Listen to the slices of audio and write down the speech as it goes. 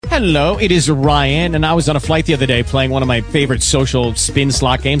Hello, it is Ryan, and I was on a flight the other day playing one of my favorite social spin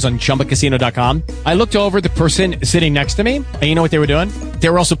slot games on ChumbaCasino.com. I looked over at the person sitting next to me, and you know what they were doing? They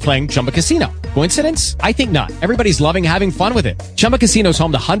were also playing Chumba Casino. Coincidence? I think not. Everybody's loving having fun with it. Chumba Casino is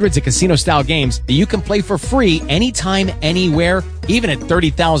home to hundreds of casino-style games that you can play for free anytime, anywhere, even at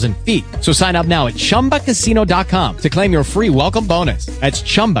 30,000 feet. So sign up now at ChumbaCasino.com to claim your free welcome bonus. That's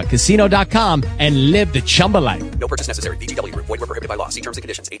ChumbaCasino.com and live the Chumba life. No purchase necessary. VGW. Void where prohibited by law. See terms and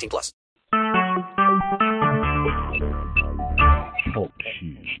conditions. 18+.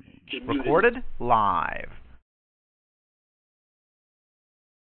 Recorded live.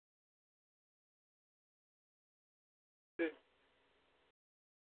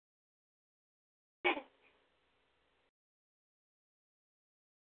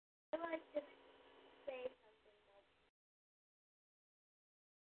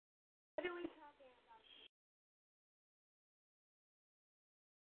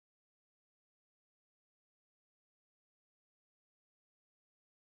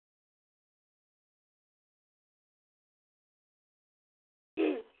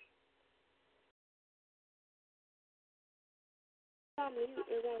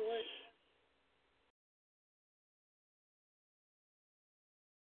 It won't work.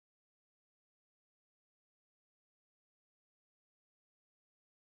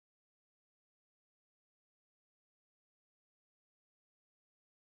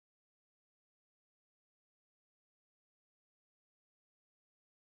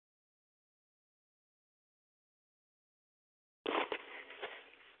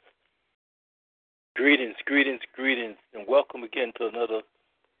 Greetings, and welcome again to another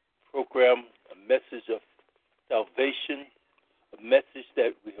program, a message of salvation, a message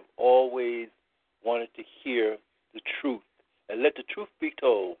that we have always wanted to hear, the truth, and let the truth be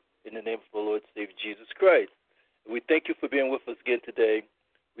told in the name of our Lord and Savior Jesus Christ. And we thank you for being with us again today.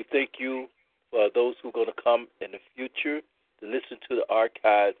 We thank you for those who are going to come in the future to listen to the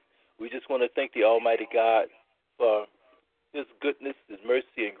archives. We just want to thank the Almighty God for His goodness, His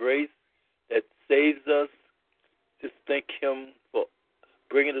mercy, and grace that saves us. Just thank Him for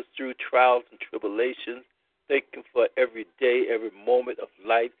bringing us through trials and tribulations. Thank Him for every day, every moment of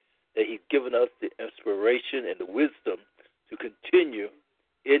life that He's given us the inspiration and the wisdom to continue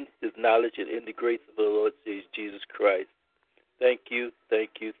in His knowledge and in the grace of our Lord Jesus Christ. Thank you.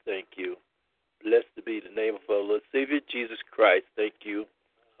 Blessed be the name of our Lord Savior Jesus Christ. Thank you.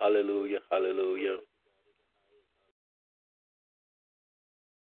 Hallelujah.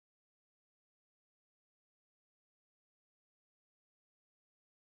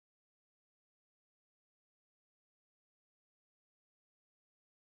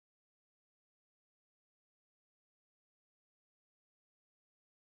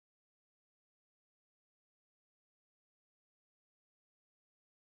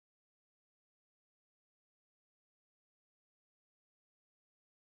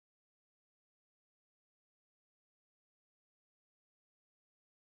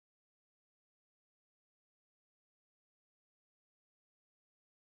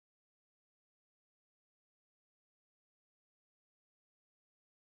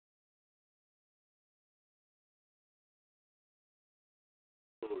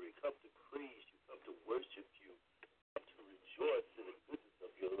 Glory. Come to praise you, come to worship you, come to rejoice in the goodness of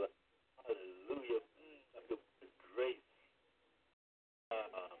your life. Hallelujah. Come to grace.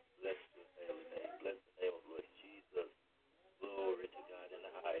 Bless your holy name. Bless the name of Lord Jesus. Glory to God in the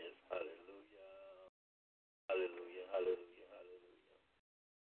highest. Hallelujah.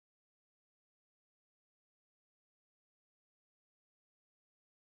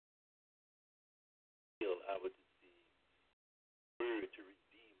 Heal our disease. Word to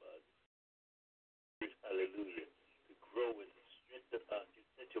redeem us. Hallelujah. To grow and strengthen us. You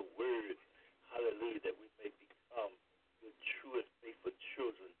sent your word. Hallelujah. That we may become your true and faithful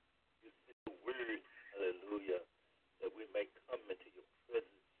children. You sent your word. Hallelujah. That we may come into your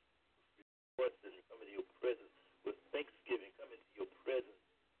presence. And come into your presence with thanksgiving. Come into your presence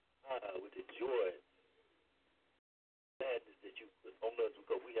with the joy, sadness that you put on us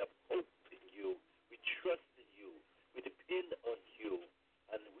because we have hope in you. We trust in you. We depend on you.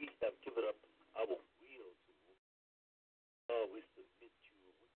 And we have given up our will to we submit you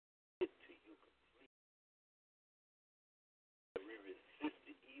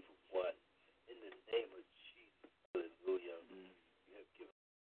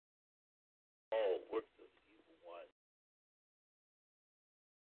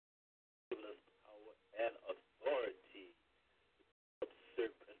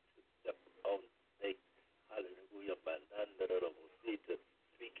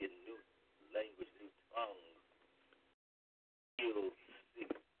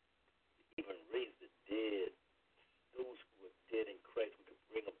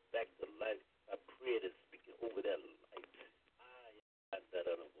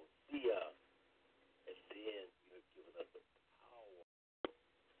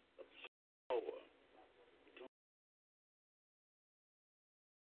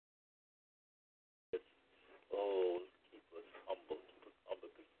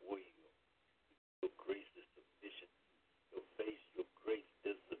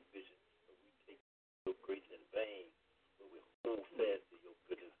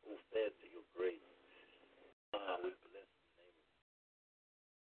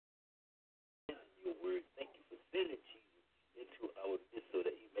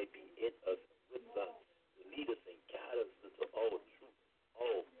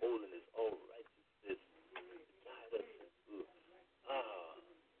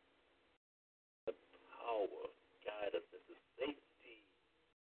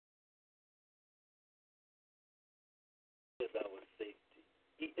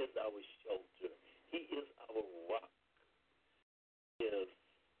our shelter. He is our rock. He is,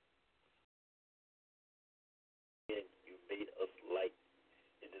 and you made us light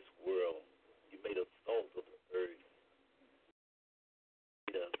in this world. You made us salt of the earth. You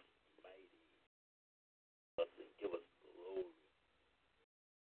made us mighty. Us and give us glory. We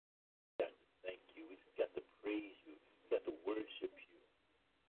got to thank you. We got to praise you. We got to worship you.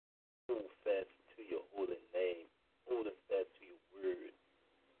 Hold fast to your holy name. Hold fast to your word.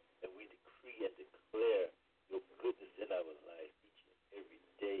 And we decree and declare your goodness in our life each and every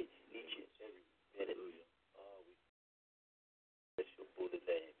day, each and every minute. Oh, we bless your holy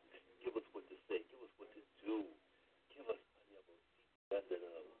name. Give us what to say. Give us what to do. Give us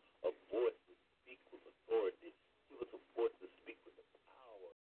a voice to speak with authority. Give us a voice to speak with the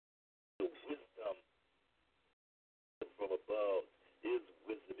power, the wisdom from above. His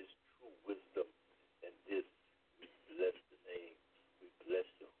wisdom is true wisdom. And this, we bless the name. We bless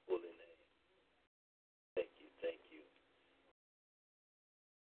your holy name. Thank you, thank you.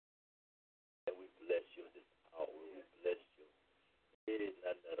 And we bless you in this hour. We bless you.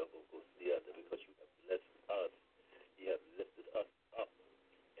 Because you have blessed us. You have lifted us up.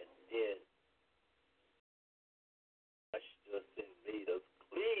 And then washed us and made us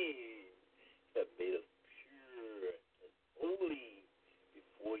clean. You have made us pure and holy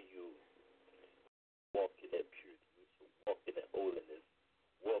before you. Walk in that purity. We shall walk in that holiness.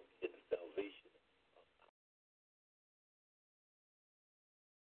 Walk in the salvation of our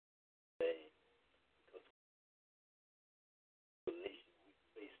name. Because relation we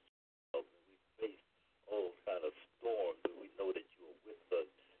face trials and we face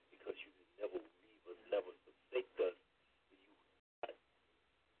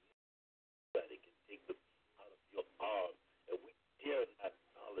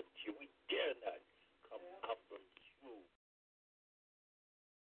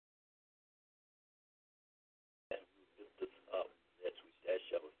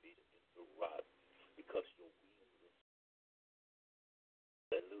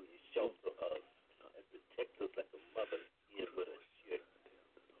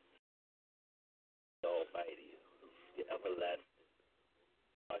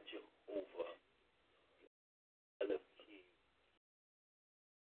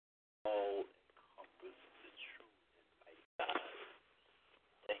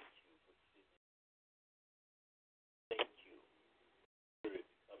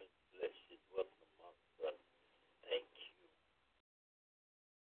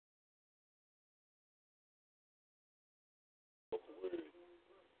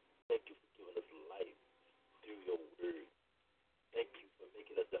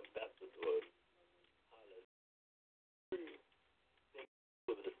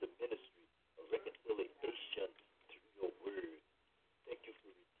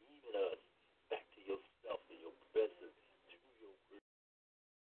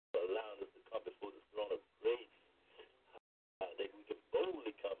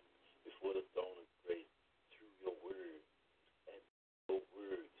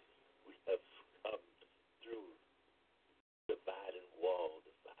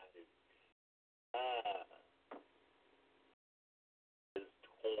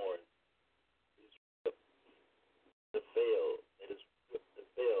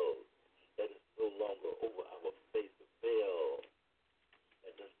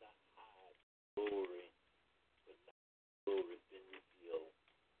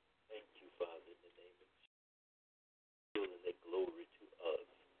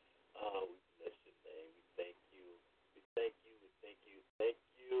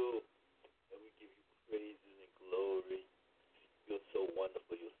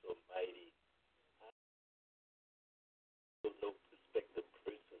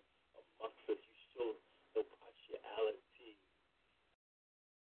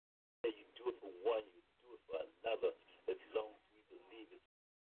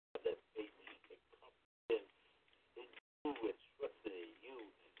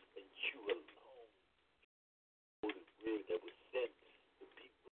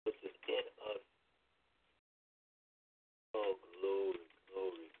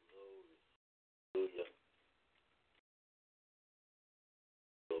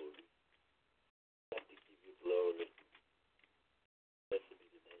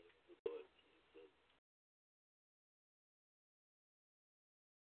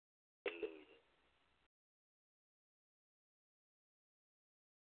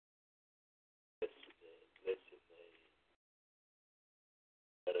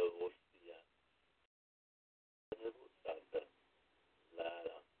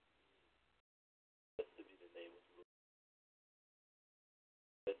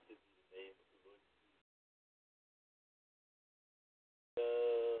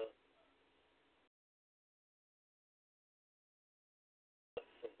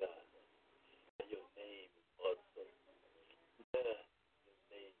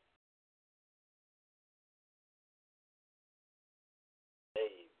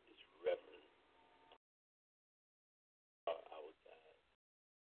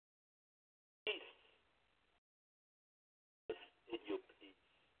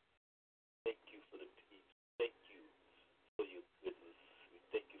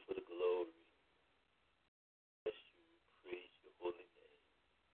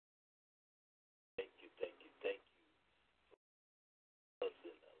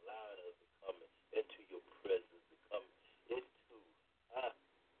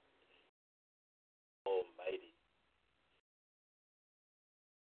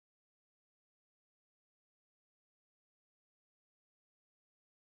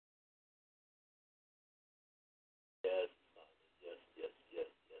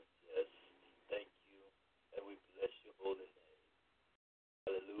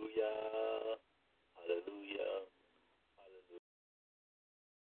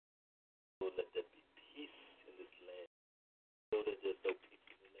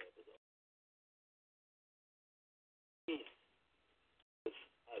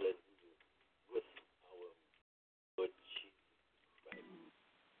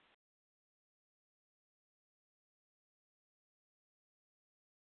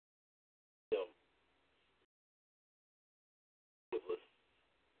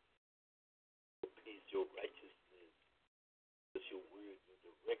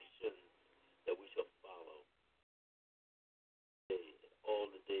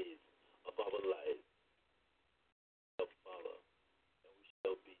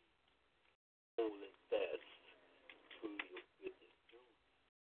holding fast to your goodness.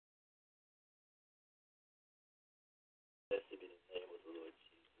 Blessed be the name of the Lord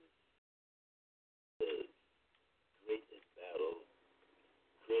Jesus. Says, great is battle,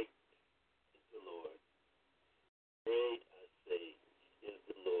 great is the Lord. Great, I say, is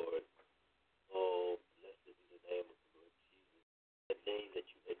the Lord. Oh, blessed be the name of the Lord Jesus. The name that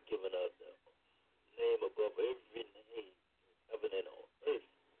you have given us, the name above every name, heaven and on earth.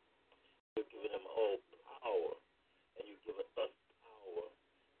 You've given him all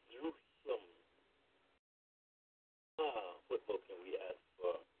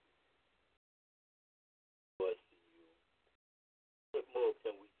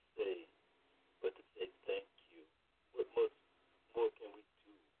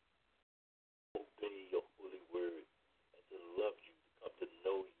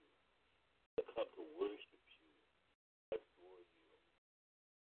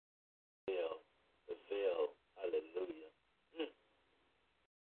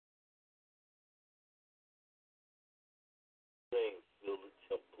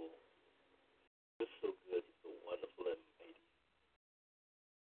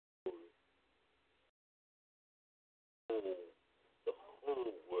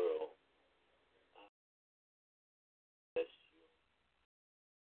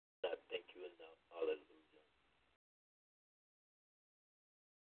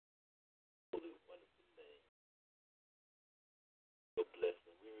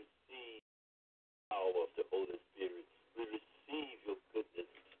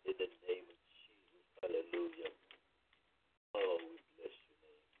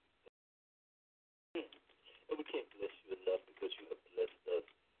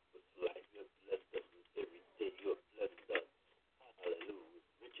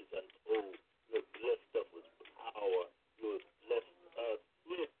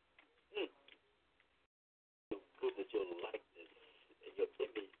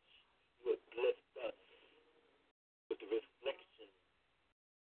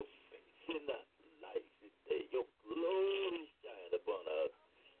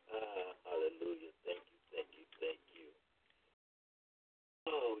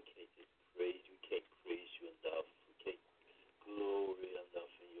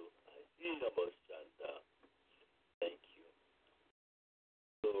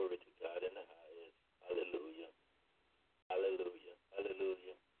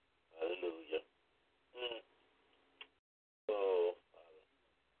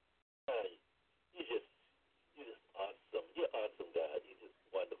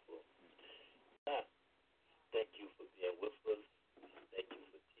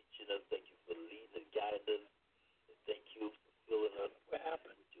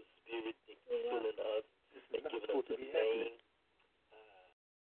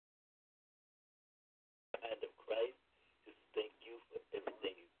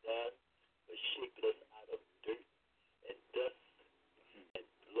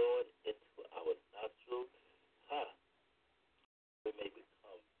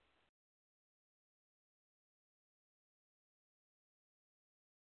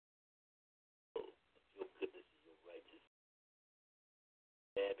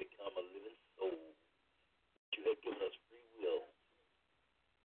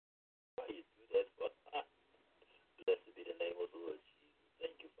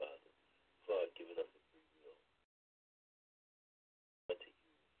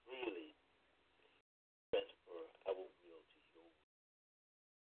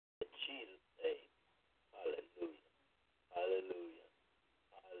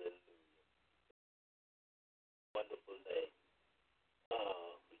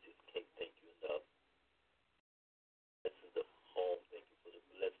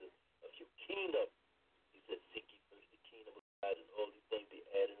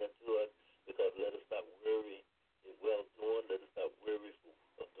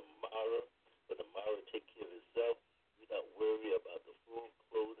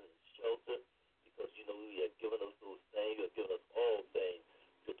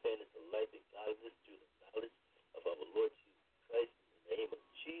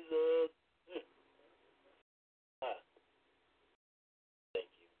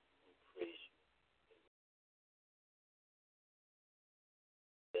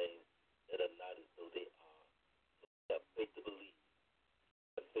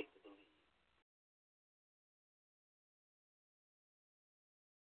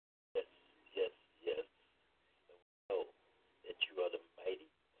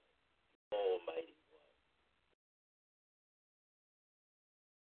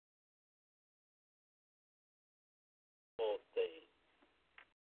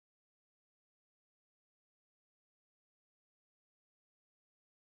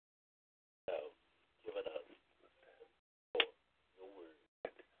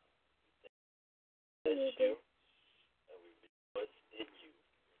bless You you, do. and we rejoice in you.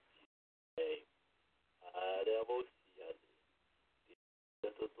 Name. Adamosiane.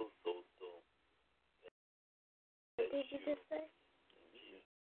 Soto. What did you just say?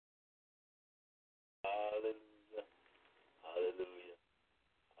 Hallelujah. Hallelujah.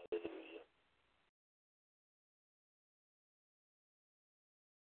 Hallelujah.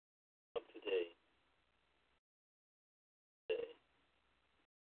 Come today.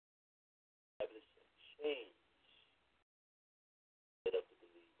 Establish a change. Set up the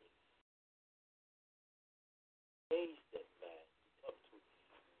believers. Change that mind. Come to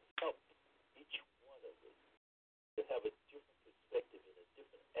help each one of us to have a different perspective and a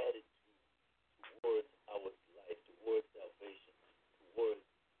different attitude towards our life, towards salvation, towards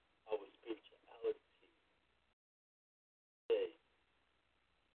our spirituality. Today,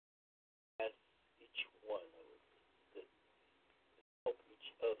 ask each one of us to help each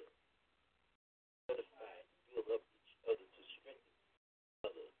other, edify, build up each other, to strengthen each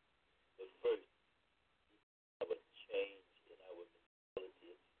other. But first, have a change in our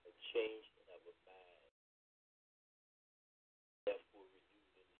mentality, a change in our mind. Therefore,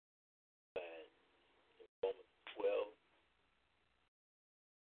 renewed in the mind. In Romans 12,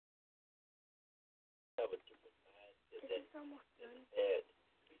 have a different mindset This than is almost done. had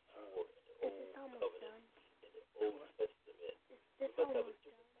before in the This Old is almost Covenant, done. in the Old Testament. This We must have a almost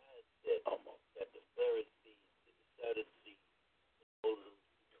different done. mindset that the Pharisees, the Sadducees, Moses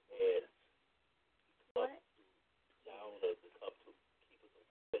had What? down us to come to keep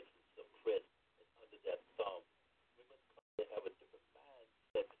us suppressed and under that thumb. We must come to have a different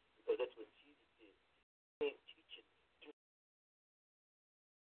mindset because that's what Jesus did. He came teaching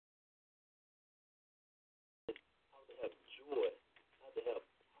how to have joy, how to have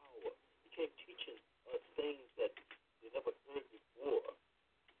power. He came teaching us things that we never heard before.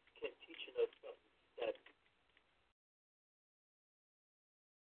 He came teaching us something that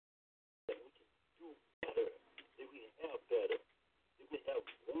we can do better, that we have better, that we have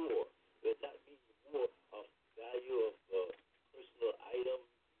more. But not meaning more of value of personal items,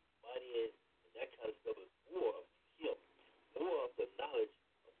 money, and that kind of stuff, but more of Him, more of the knowledge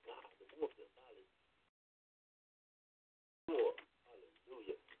of God, more of the knowledge, more,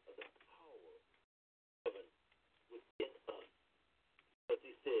 hallelujah, of the power of heaven within us. As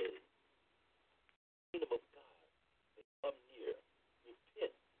He says, the kingdom of God has come near.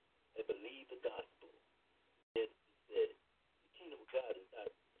 Repent and believe the gospel. Then He said, the kingdom of God is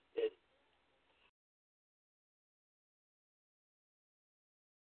not dead.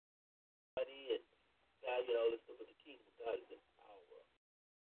 Money and value and all this stuff, but the kingdom of God is in power.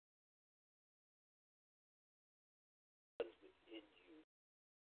 God is within you,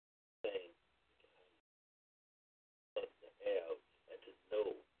 saying, us to have and to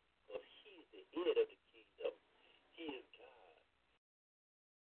know, because He is the head of the kingdom. He is God,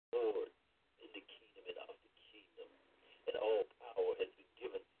 Lord in the kingdom and of the kingdom, and all power has been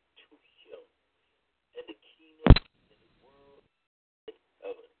given to Him, and the kingdom and the world and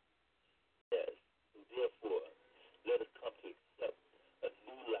heaven. Yes. So therefore, let us come to accept a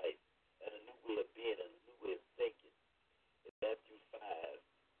new life and a new way of being and a new way of thinking. In Matthew 5,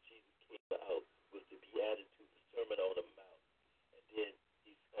 Jesus came out with the Beatitudes, the Sermon on the Mount, and then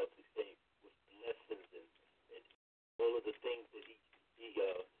He started to say with blessings and all of the things that He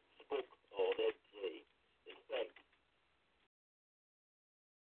spoke on that day. In fact,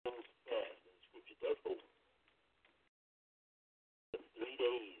 holds fast, and the Scripture does hold. For 3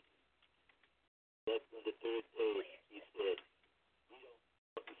 days, that's on the third day, He said, we don't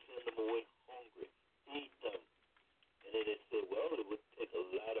want to send them away hungry. Feed them. And then they said, well, it would take a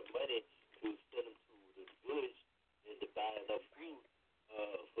lot of money to send them to the village and to buy enough food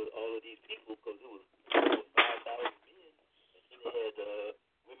for all of these people, because it was over 5,000 men. And then they had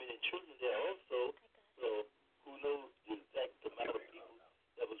women and children there also. So who knows the exact amount of people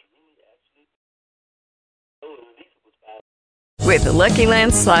that was really actually. Oh, at least it was 5. With the Lucky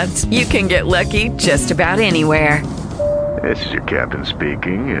Land Slots, you can get lucky just about anywhere. This is your captain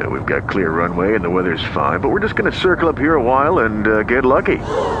speaking. We've got clear runway and the weather's fine, but we're just going to circle up here a while and get lucky.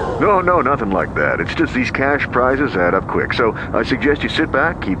 No, nothing like that. It's just these cash prizes add up quick. So I suggest you sit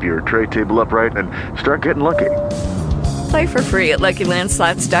back, keep your tray table upright, and start getting lucky. Play for free at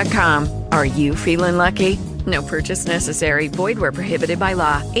LuckyLandSlots.com. Are you feeling lucky? No purchase necessary. Void where prohibited by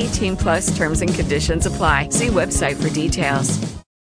law. 18+ terms and conditions apply. See website for details.